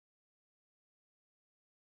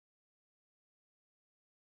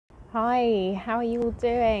Hi, how are you all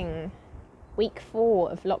doing? Week 4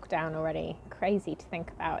 of lockdown already. Crazy to think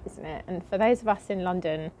about, isn't it? And for those of us in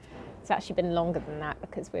London, it's actually been longer than that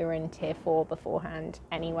because we were in tier 4 beforehand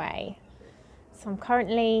anyway. So I'm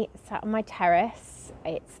currently sat on my terrace.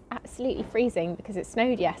 It's absolutely freezing because it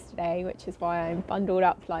snowed yesterday, which is why I'm bundled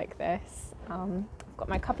up like this. I've got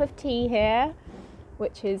my cup of tea here,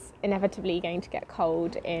 which is inevitably going to get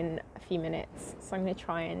cold in a few minutes. So I'm going to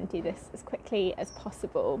try and do this as quickly as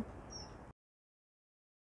possible.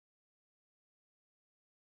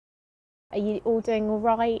 Are you all doing all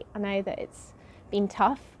right? I know that it's been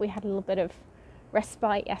tough. We had a little bit of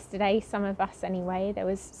respite yesterday, some of us anyway. There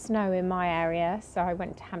was snow in my area, so I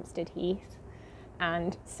went to Hampstead Heath,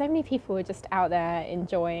 and so many people were just out there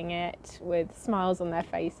enjoying it with smiles on their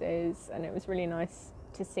faces, and it was really nice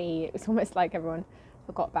to see. It was almost like everyone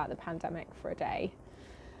forgot about the pandemic for a day.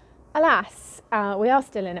 Alas, we are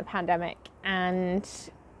still in a pandemic, and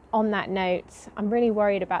on that note, I'm really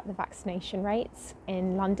worried about the vaccination rates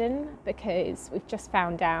in London because we've just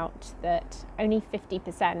found out that only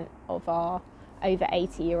 50% of our over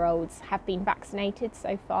 80-year-olds have been vaccinated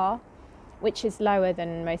so far, which is lower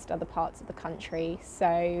than most other parts of the country.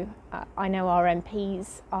 So I know our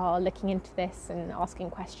MPs are looking into this and asking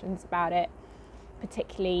questions about it.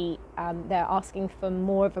 Particularly, they're asking for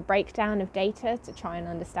more of a breakdown of data to try and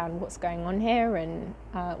understand what's going on here and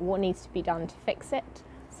what needs to be done to fix it.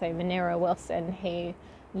 So Munira Wilson, who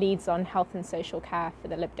leads on health and social care for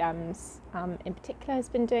the Lib Dems in particular, has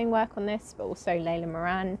been doing work on this, but also Layla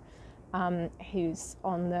Moran, who's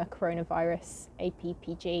on the coronavirus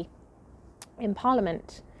APPG in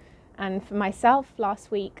Parliament. And for myself, last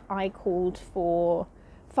week I called for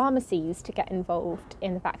pharmacies to get involved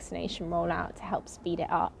in the vaccination rollout to help speed it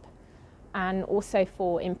up, and also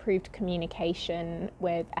for improved communication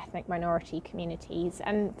with ethnic minority communities.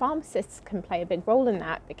 And pharmacists can play a big role in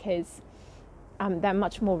that because they're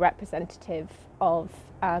much more representative of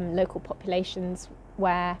local populations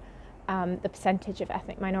where the percentage of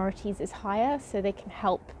ethnic minorities is higher, so they can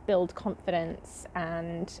help build confidence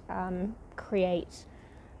and create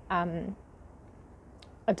a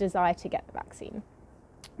desire to get the vaccine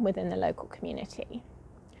within the local community.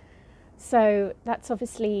 So that's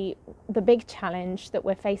obviously the big challenge that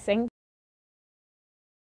we're facing.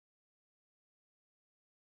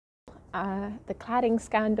 The cladding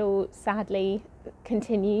scandal sadly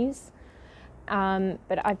continues,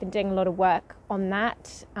 but I've been doing a lot of work on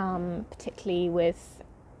that, particularly with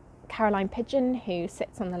Caroline Pidgeon, who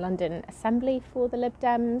sits on the London Assembly for the Lib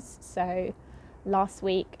Dems. So last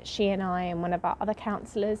week, she and I and one of our other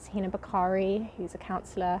councillors, Hina Bakari, who's a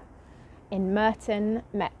councillor in Merton,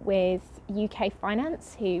 met with UK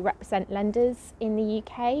Finance, who represent lenders in the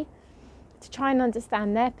UK, to try and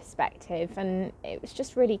understand their perspective. And it was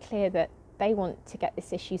just really clear that they want to get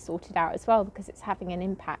this issue sorted out as well because it's having an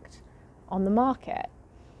impact on the market.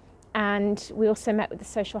 And we also met with the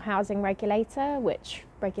social housing regulator, which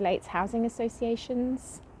regulates housing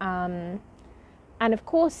associations. And of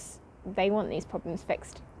course, they want these problems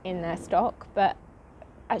fixed in their stock, but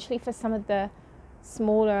actually for some of the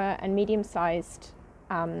smaller and medium-sized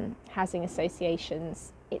housing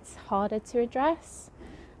associations, it's harder to address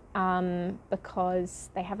because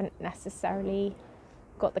they haven't necessarily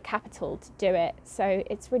got the capital to do it. So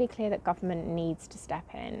it's really clear that government needs to step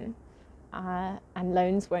in, and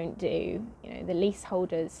loans won't do. You know, the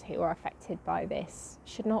leaseholders who are affected by this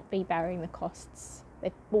should not be bearing the costs.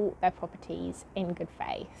 They've bought their properties in good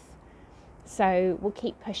faith. So we'll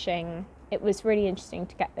keep pushing. It was really interesting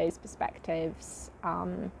to get those perspectives,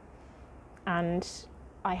 and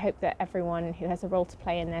I hope that everyone who has a role to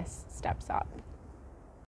play in this steps up.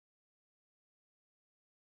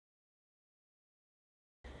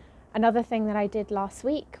 Another thing that I did last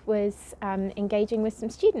week was engaging with some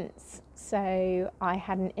students. So I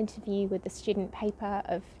had an interview with the student paper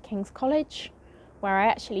of King's College, where I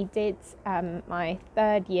actually did my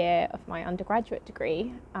third year of my undergraduate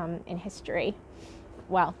degree in history.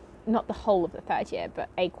 Well, not the whole of the third year, but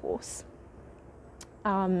a course.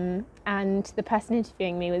 And the person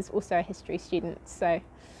interviewing me was also a history student, so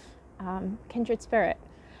kindred spirit.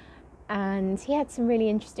 And he had some really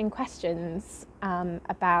interesting questions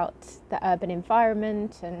about the urban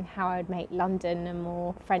environment and how I would make London a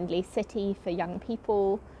more friendly city for young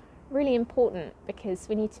people. Really important because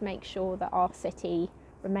we need to make sure that our city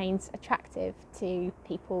remains attractive to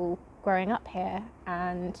people growing up here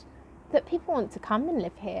and that people want to come and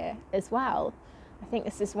live here as well. I think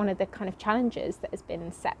this is one of the kind of challenges that has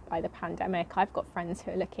been set by the pandemic. I've got friends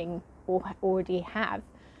who are looking or already have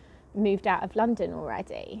moved out of London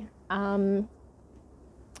already.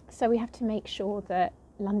 So we have to make sure that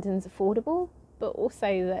London's affordable, but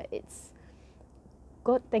also that it's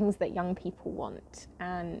got things that young people want,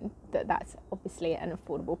 and that's obviously an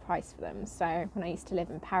affordable price for them. So when I used to live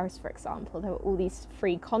in Paris, for example, there were all these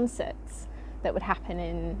free concerts that would happen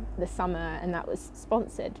in the summer, and that was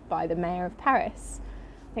sponsored by the mayor of Paris.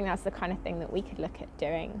 I think that's the kind of thing that we could look at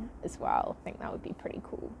doing as well. I think that would be pretty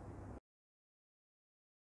cool.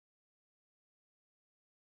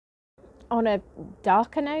 On a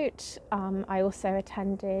darker note, I also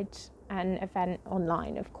attended an event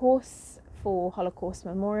online, of course, for Holocaust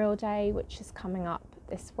Memorial Day, which is coming up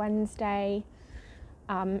this Wednesday.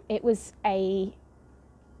 It was a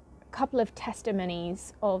couple of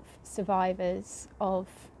testimonies of survivors of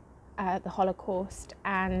the Holocaust,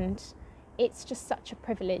 and it's just such a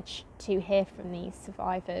privilege to hear from these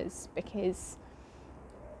survivors, because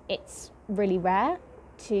it's really rare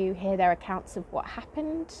to hear their accounts of what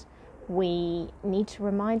happened. We need to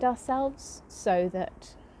remind ourselves so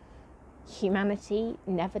that humanity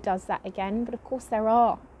never does that again. But of course there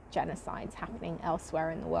are genocides happening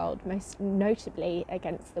elsewhere in the world, most notably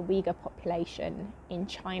against the Uyghur population in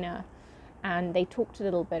China. And they talked a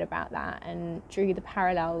little bit about that and drew the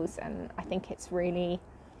parallels. And I think it's really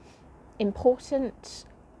important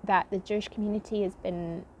that the Jewish community has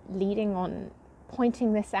been leading on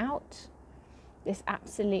pointing this out, this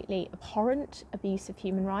absolutely abhorrent abuse of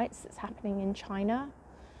human rights that's happening in China.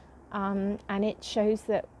 And it shows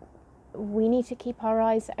that we need to keep our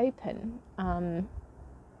eyes open,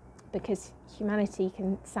 because humanity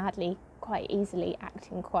can sadly quite easily act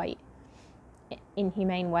in quite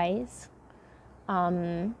inhumane ways.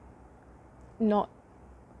 Not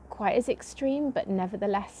quite as extreme, but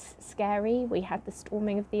nevertheless scary. We had the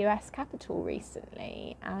storming of the US Capitol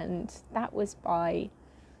recently, and that was by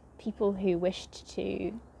people who wished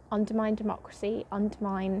to undermine democracy,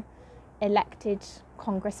 undermine elected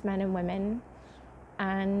congressmen and women,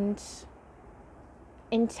 and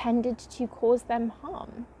intended to cause them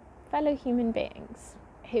harm. Fellow human beings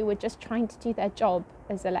who were just trying to do their job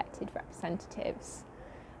as elected representatives.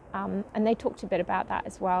 And they talked a bit about that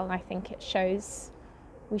as well, and I think it shows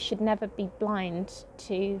we should never be blind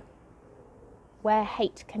to where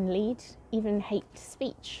hate can lead, even hate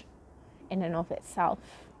speech in and of itself.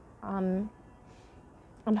 And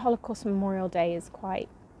Holocaust Memorial Day is quite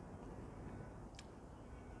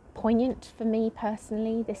poignant for me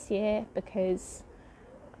personally this year, because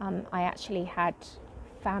I actually had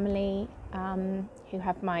family who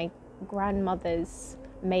have my grandmother's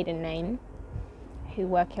maiden name who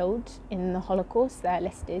were killed in the Holocaust. They're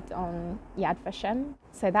listed on Yad Vashem.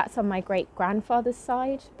 So that's on my great-grandfather's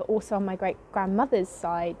side, but also on my great-grandmother's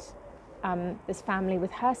side, there's family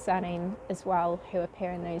with her surname as well who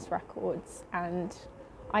appear in those records. And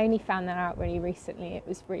I only found that out really recently. It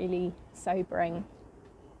was really sobering.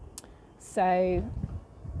 So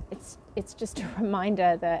it's just a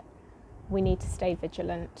reminder that we need to stay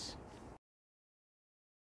vigilant.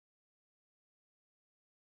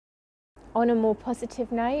 On a more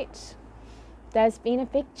positive note, there's been a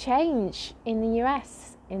big change in the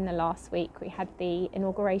US in the last week. We had the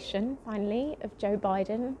inauguration, finally, of Joe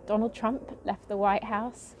Biden. Donald Trump left the White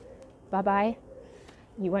House. Bye-bye.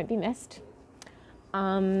 You won't be missed.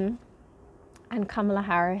 And Kamala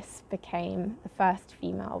Harris became the first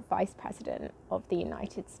female vice president of the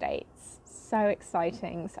United States. So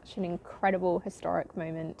exciting, such an incredible historic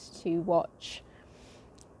moment to watch.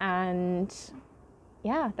 And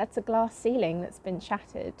yeah, that's a glass ceiling that's been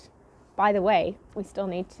shattered. By the way, we still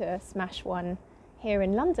need to smash one here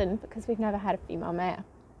in London because we've never had a female mayor.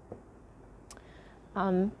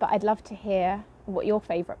 But I'd love to hear what your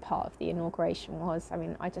favourite part of the inauguration was. I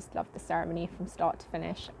mean, I just loved the ceremony from start to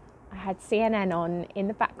finish. I had CNN on in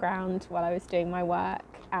the background while I was doing my work,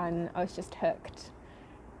 and I was just hooked.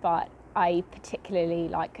 But I particularly,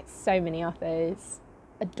 like so many others,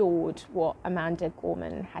 adored what Amanda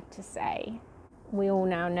Gorman had to say. We all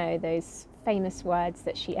now know those famous words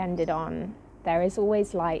that she ended on. There is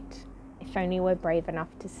always light, if only we're brave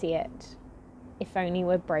enough to see it. If only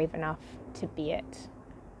we're brave enough to be it.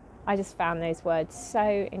 I just found those words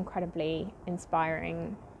so incredibly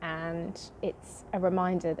inspiring, and it's a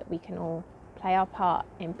reminder that we can all play our part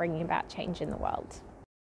in bringing about change in the world.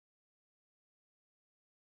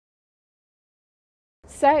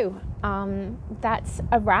 So that's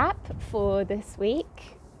a wrap for this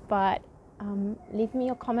week, but leave me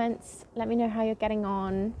your comments, let me know how you're getting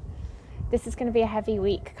on. This is going to be a heavy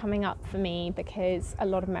week coming up for me because a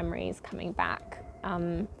lot of memories coming back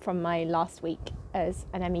from my last week as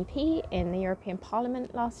an MEP in the European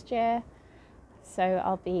Parliament last year. So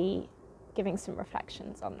I'll be giving some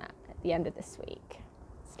reflections on that at the end of this week.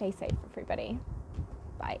 Stay safe, everybody.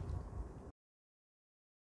 Bye.